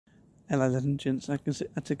hello ladies and gents, as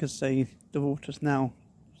you can see, the water's now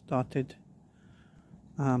started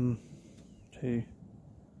to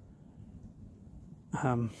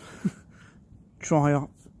dry up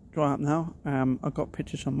now. I've got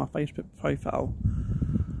pictures on my Facebook profile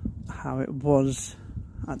how it was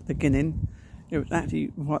at the beginning. It was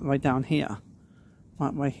actually right the way down here,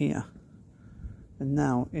 right way here, and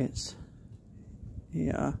now it's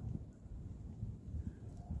here.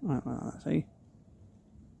 Right, let's see.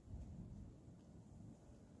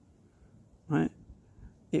 Right,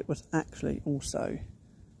 it was actually also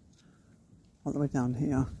all the way down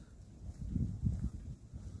here,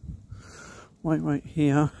 right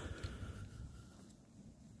here,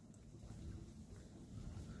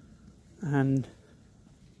 and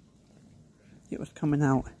it was coming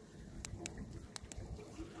out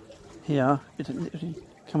here. It's literally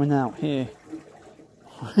coming out here,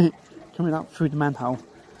 coming out through the manhole,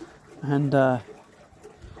 and as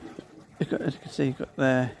you can see, you've got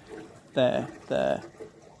there,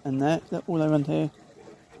 and there, all around here,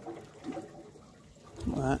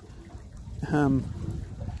 like that.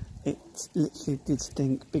 It literally did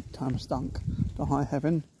stink, big time stunk to high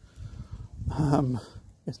heaven.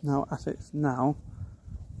 It's now as it's now,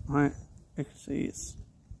 right? You can see it's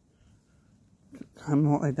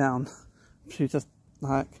coming all the way down. So just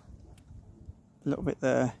like a little bit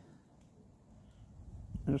there.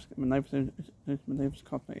 I just get my neighbours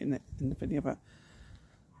copying it in the video, but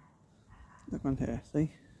look around here,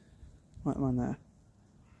 see? Right around there.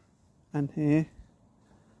 And here.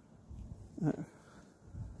 A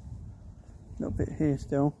little bit here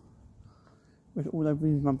still. With all over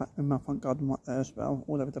in my front garden right there as well,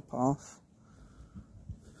 all over the path.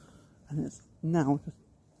 And it's now just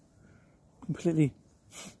completely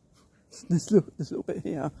this little bit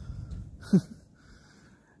here.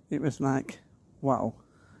 It was like, wow.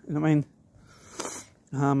 You know what I mean?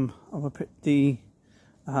 I will put the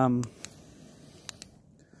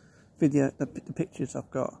video, the pictures I've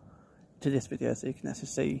got to this video, so you can actually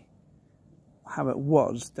see how it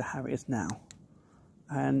was to how it is now.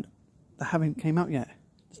 And they haven't came out yet.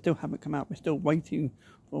 They still haven't come out. We're still waiting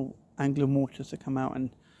for Anglian Waters to come out and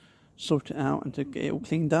sort it out and to get it all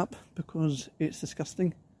cleaned up, because it's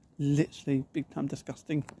disgusting. Literally big time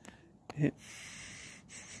disgusting.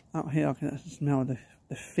 Out here I can actually smell the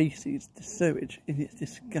feces, the sewage, and it's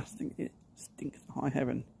disgusting. It stinks to high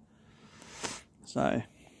heaven. So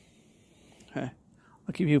okay,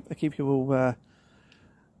 I'll keep you all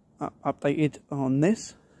updated on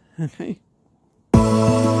this. Okay.